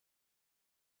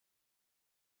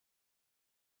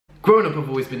growing up I've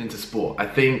always been into sport. I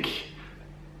think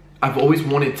I've always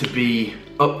wanted to be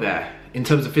up there in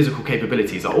terms of physical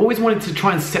capabilities. I always wanted to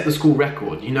try and set the school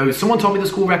record. You know, someone told me the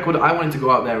school record, I wanted to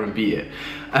go out there and beat it.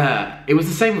 It was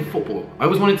the same with football. I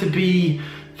always wanted to be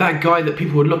that guy that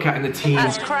people would look at in the team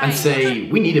and say,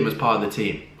 we need him as part of the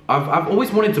team. I've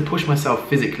always wanted to push myself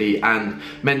physically and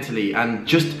mentally, and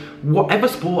just whatever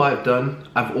sport I've done,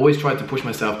 I've always tried to push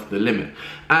myself to the limit.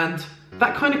 And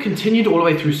that kind of continued all the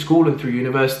way through school and through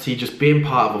university, just being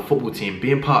part of a football team,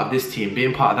 being part of this team,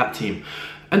 being part of that team.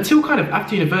 Until kind of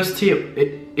after university,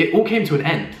 it all came to an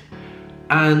end.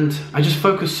 And I just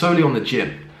focused solely on the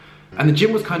gym. And the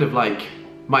gym was kind of like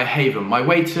my haven, my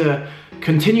way to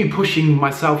continue pushing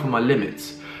myself and my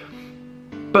limits.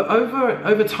 But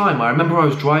over time, I remember I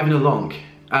was driving along,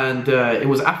 and it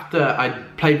was after I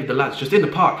played with the lads, just in the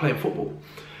park playing football.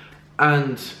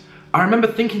 And I remember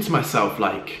thinking to myself,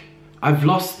 like, I've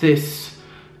lost this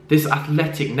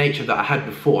athletic nature that I had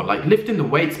before. Like, lifting the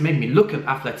weights made me look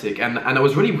athletic, and I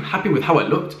was really happy with how I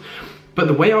looked. But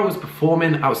the way I was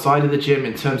performing outside of the gym,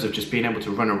 in terms of just being able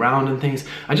to run around and things,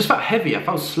 I just felt heavy, I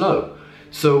felt slow.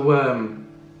 So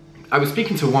I was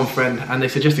speaking to one friend and they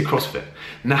suggested CrossFit.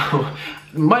 Now,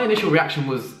 my initial reaction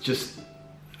was just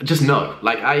no.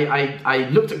 Like, I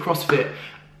looked at CrossFit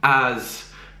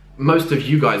as most of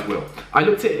you guys will. I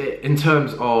looked at it in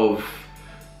terms of,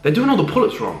 they're doing all the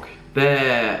pull-ups wrong.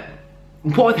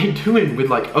 What are they doing with,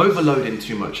 like, overloading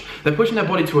too much? They're pushing their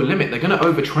body to a limit. They're gonna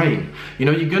overtrain. You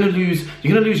know, you're gonna lose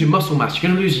your muscle mass, you're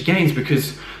gonna lose your gains,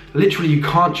 because literally you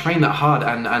can't train that hard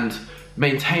and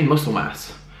maintain muscle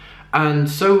mass. And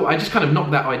so I just kind of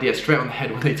knocked that idea straight on the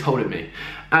head when they told it me.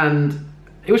 And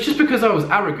it was just because I was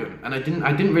arrogant and I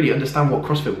didn't really understand what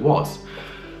CrossFit was.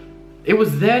 It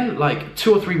was then, like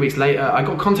 2 or 3 weeks later, I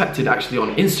got contacted actually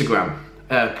on Instagram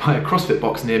by a CrossFit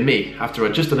box near me after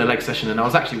I'd just done a leg session, and I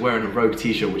was actually wearing a Rogue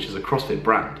t-shirt, which is a CrossFit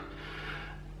brand.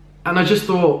 And I just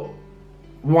thought,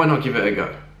 why not give it a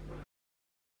go?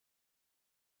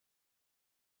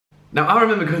 Now, I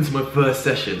remember going to my first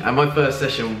session, and my first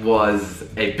session was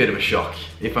a bit of a shock,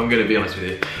 if I'm going to be honest with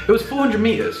you. It was 400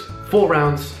 meters, 4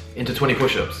 rounds into 20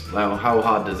 push-ups. Now, how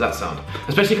hard does that sound?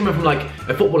 Especially coming from like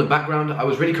a footballing background, I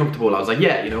was really comfortable. I was like,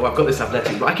 yeah, you know, I've got this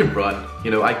athletic, but I can run.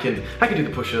 You know, I can do the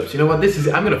push-ups. You know what?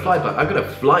 I'm going to fly back. I'm going to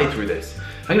fly through this.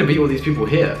 I'm going to beat all these people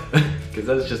here, because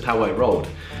that's just how I rolled.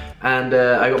 And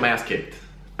I got my ass kicked.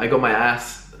 I got my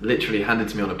ass literally handed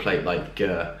to me on a plate. Like,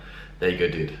 there you go,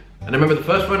 dude. And I remember the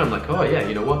first run, I'm like, oh yeah,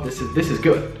 you know what, this is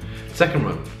good. Second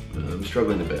run, I'm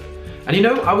struggling a bit. And you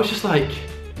know, I was just like,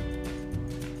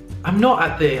 I'm not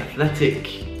at the athletic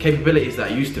capabilities that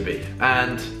I used to be.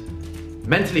 And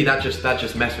mentally that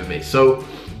just messed with me. So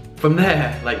from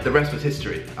there, like, the rest was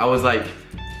history. I was like,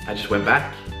 I just went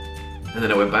back, and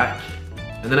then I went back,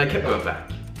 and then I kept going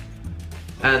back.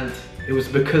 And it was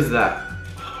because of that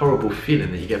horrible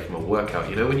feeling that you get from a workout,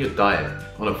 you know, when you're dying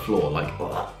on a floor, like,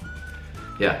 oh.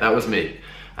 Yeah, that was me,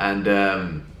 and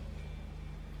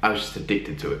I was just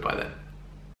addicted to it by then.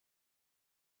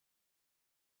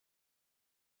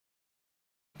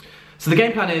 So the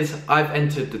game plan is, I've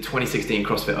entered the 2016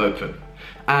 CrossFit Open,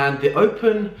 and the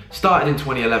Open started in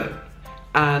 2011,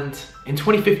 and in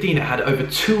 2015 it had over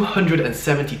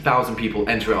 270,000 people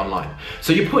enter it online.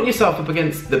 So you're putting yourself up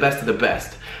against the best of the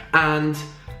best, and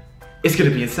it's gonna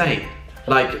be insane.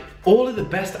 Like, all of the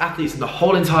best athletes in the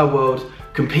whole entire world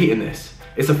compete in this.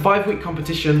 It's a 5-week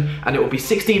competition, and it will be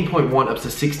 16.1 up to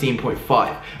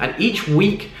 16.5. And each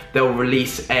week they'll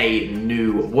release a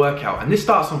new workout. And this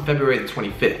starts on February the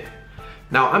 25th.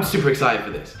 Now, I'm super excited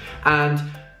for this. And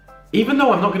even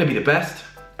though I'm not gonna be the best,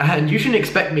 and you shouldn't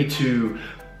expect me to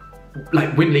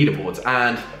like win leaderboards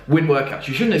and win workouts,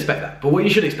 you shouldn't expect that. But what you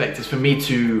should expect is for me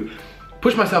to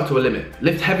push myself to a limit,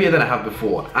 lift heavier than I have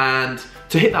before, and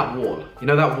to hit that wall. You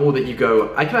know, that wall that you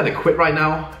go, I can either quit right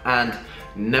now and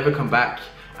never come back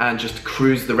and just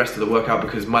cruise the rest of the workout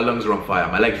because my lungs are on fire,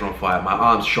 my legs are on fire, my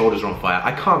arms, shoulders are on fire.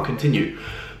 I can't continue.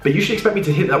 But you should expect me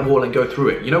to hit that wall and go through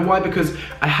it. You know why? Because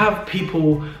I have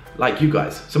people like you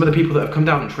guys, some of the people that have come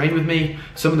down and trained with me,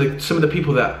 some of the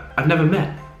people that I've never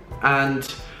met and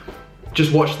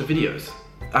just watch the videos.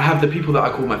 I have the people that I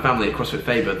call my family at CrossFit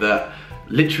Faber that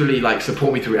literally like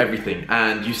support me through everything,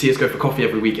 and you see us go for coffee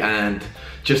every week and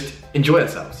just enjoy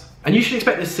ourselves. And you should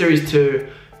expect this series to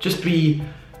just be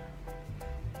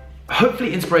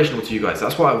hopefully inspirational to you guys.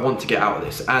 That's what I want to get out of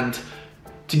this, and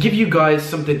to give you guys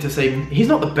something to say, he's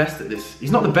not the best at this,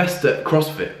 he's not the best at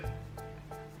CrossFit,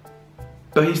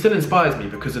 but he still inspires me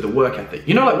because of the work ethic.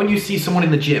 You know, like when you see someone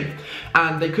in the gym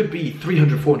and they could be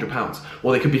 300, 400 pounds,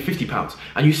 or they could be 50 pounds,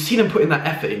 and you see them putting that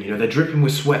effort in, you know, they're dripping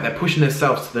with sweat, they're pushing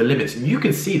themselves to their limits, and you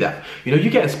can see that. You know, you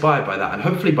get inspired by that, and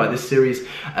hopefully by this series,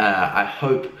 I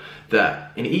hope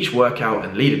that in each workout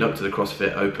and leading up to the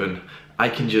CrossFit Open, I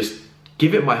can just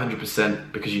give it my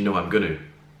 100% because you know I'm gonna,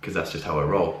 because that's just how I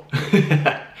roll.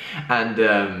 And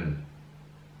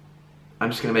I'm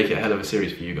just gonna make it a hell of a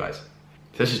series for you guys.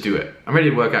 So let's just do it. I'm ready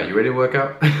to work out. You ready to work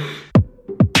out?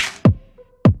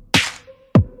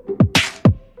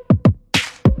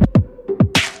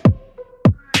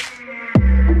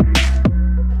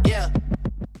 Yeah.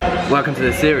 Welcome to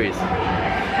this series.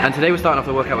 And today we're starting off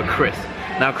the workout with Chris.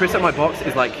 Now Chris at my box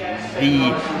is like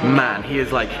the man. He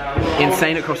is like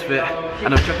insane at CrossFit,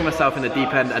 and I'm chucking myself in the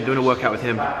deep end and doing a workout with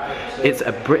him. It's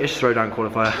a British throwdown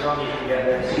qualifier,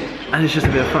 and it's just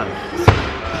a bit of fun. So,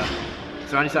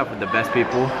 surround yourself with the best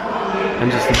people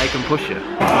and just make them push you.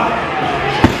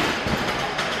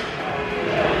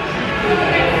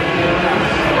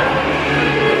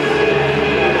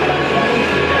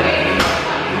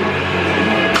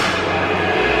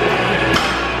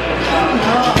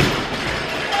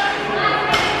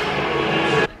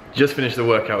 Just finished the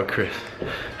workout with Chris.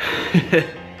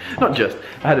 Not just,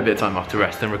 I had a bit of time off to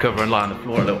rest and recover and lie on the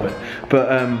floor a little bit.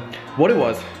 But what it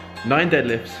was, 9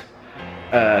 deadlifts,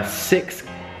 6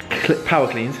 power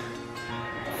cleans,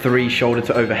 3 shoulder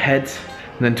to overheads,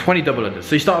 and then 20 double unders.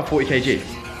 So you start at 40 kg.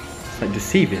 It's like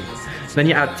deceiving. Then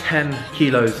you add 10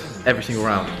 kilos every single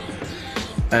round.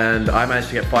 And I managed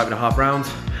to get 5.5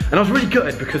 rounds. And I was really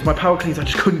gutted because my power cleans, I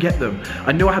just couldn't get them.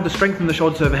 I knew I had the strength in the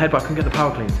shoulder to overhead, but I couldn't get the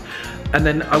power cleans. And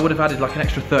then I would have added like an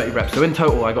extra 30 reps. So in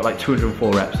total, I got like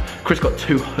 204 reps. Chris got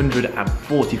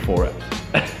 244 reps.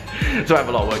 So I have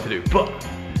a lot of work to do, but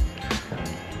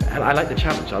I like the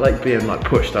challenge. I like being like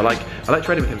pushed. I like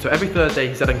training with him. So every Thursday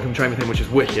he said I can come train with him, which is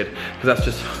wicked, because that's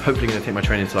just hopefully gonna take my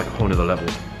training to like a whole nother level.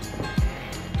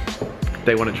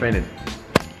 Day 1 of training.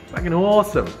 Fucking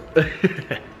awesome.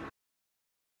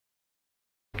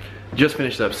 Just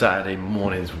finished up Saturday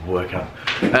morning's workout.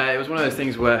 It was one of those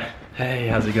things where, hey,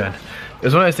 how's it going? It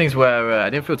was one of those things where I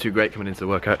didn't feel too great coming into the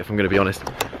workout, if I'm gonna be honest.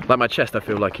 Like my chest, I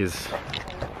feel like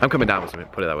I'm coming down with something,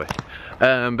 put it that way.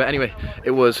 But anyway,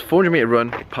 it was 400 meter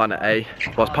run, partner A,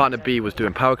 whilst partner B was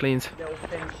doing power cleans,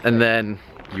 and then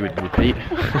you would repeat.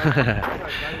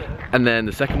 And then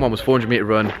the second one was 400 meter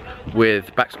run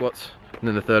with back squats, and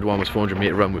then the third one was 400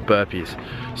 meter run with burpees.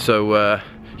 So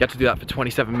you had to do that for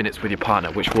 27 minutes with your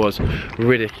partner, which was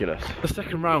ridiculous. The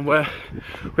second round where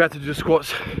we had to do the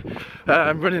squats,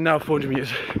 I'm running now 400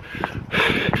 meters.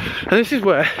 And this is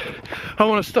where I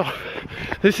want to stop.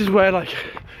 This is where like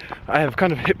I have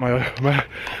kind of hit my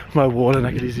wall, and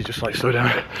I could easily just like slow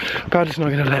down. But I'm just not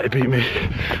gonna let it beat me.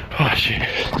 Oh shit.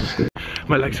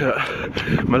 My legs hurt,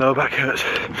 my lower back hurts,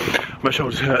 my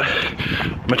shoulders hurt,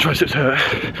 my triceps hurt,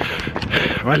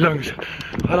 my lungs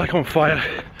are like on fire.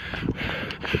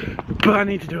 But I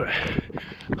need to do it.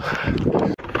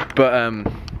 But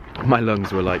my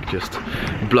lungs were like just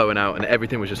blowing out, and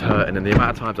everything was just hurting, and the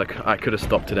amount of times I could have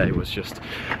stopped today was just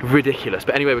ridiculous.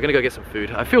 But anyway, we're gonna go get some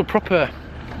food. I feel proper,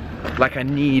 like I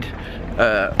need,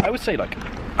 I would say a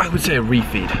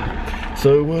refeed.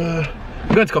 So we're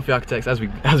going to Coffee Architects as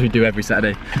we do every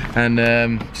Saturday, and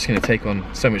just gonna take on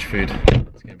so much food.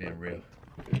 It's gonna be unreal.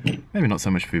 Maybe not so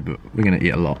much food, but we're gonna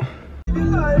eat a lot.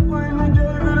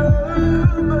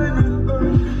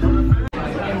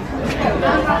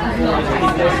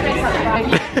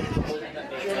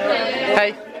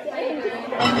 Hey.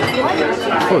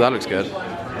 Oh, that looks good.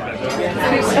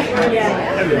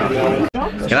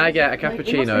 Can I get a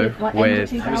cappuccino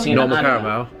with normal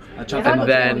caramel, and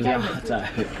then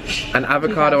an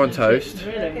avocado on toast,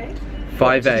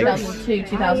 5 eggs,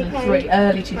 2003,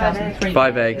 early 2003.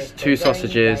 5 eggs, 2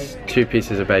 sausages, 2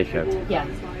 pieces of bacon. Yeah.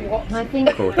 I think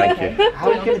Cool, thank you. How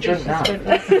are you going to drink now?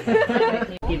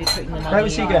 Where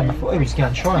was he going? I thought he was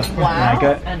going to try. wow.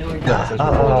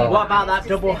 What about that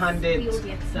double-handed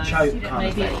choke kind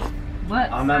of thing?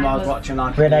 I remember I was watching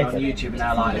like a video on YouTube, and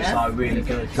they're like, it's like really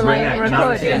good. So I'm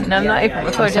recording. No, I'm not even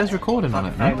recording. It says recording on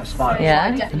it, no? Famous fight.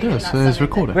 Yeah. It does, so there's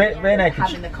recording. Rear naked.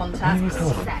 Having the contact and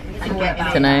getting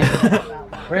it. Dunno.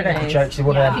 Rear naked jokes are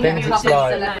one of them things. It's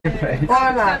like. I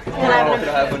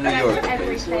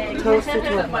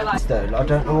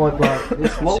don't know what.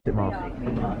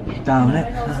 Down it.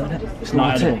 It's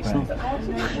not it. Do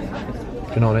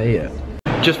you know what I eat it?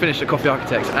 Just finished at Coffee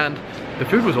Architects, and the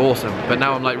food was awesome, but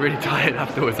now I'm like really tired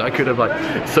afterwards. I could have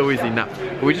like so easily napped.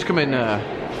 But we just come in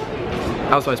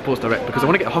outside Sports Direct because I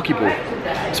want to get a hockey ball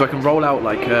so I can roll out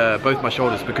like both my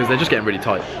shoulders, because they're just getting really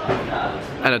tight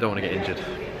and I don't want to get injured.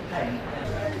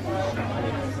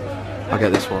 I'll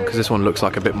get this one because this one looks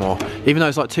like a bit more. Even though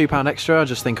it's like £2 extra, I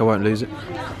just think I won't lose it.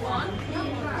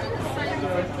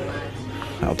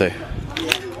 That'll do.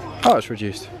 Oh, it's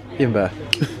reduced. Even better.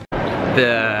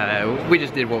 We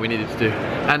just did what we needed to do.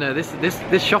 And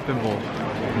this shopping mall.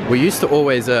 We used to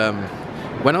always,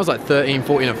 when I was like 13,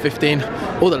 14 or 15,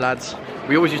 all the lads,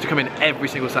 we always used to come in every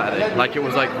single Saturday. Like it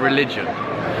was like religion.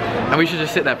 And we should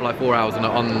just sit there for like 4 hours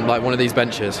on like one of these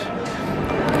benches.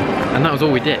 And that was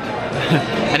all we did.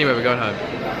 Anyway, we're going home.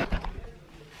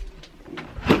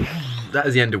 That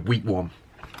is the end of week 1.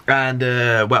 And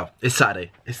well, it's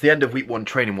Saturday. It's the end of week 1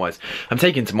 training wise. I'm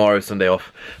taking tomorrow, Sunday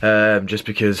off, just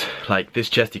because like this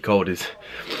chesty cold is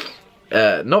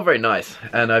not very nice.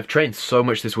 And I've trained so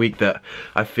much this week that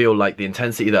I feel like the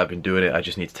intensity that I've been doing it, I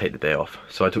just need to take the day off.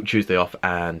 So I took Tuesday off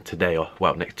and today off,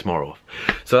 well, tomorrow off.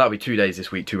 So that'll be 2 days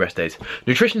this week, 2 rest days.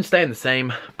 Nutrition's staying the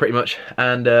same, pretty much.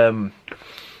 And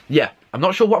yeah, I'm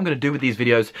not sure what I'm gonna do with these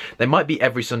videos. They might be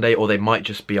every Sunday or they might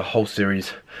just be a whole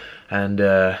series. And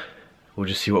we'll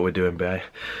just see what we're doing, but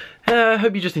I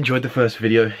hope you just enjoyed the first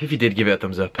video. If you did, give it a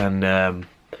thumbs up, and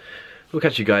we'll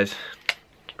catch you guys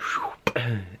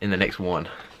in the next one.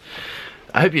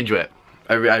 I hope you enjoy it.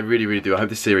 I really, really do. I hope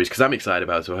this series, because I'm excited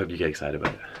about it, so I hope you get excited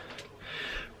about it.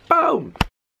 Boom!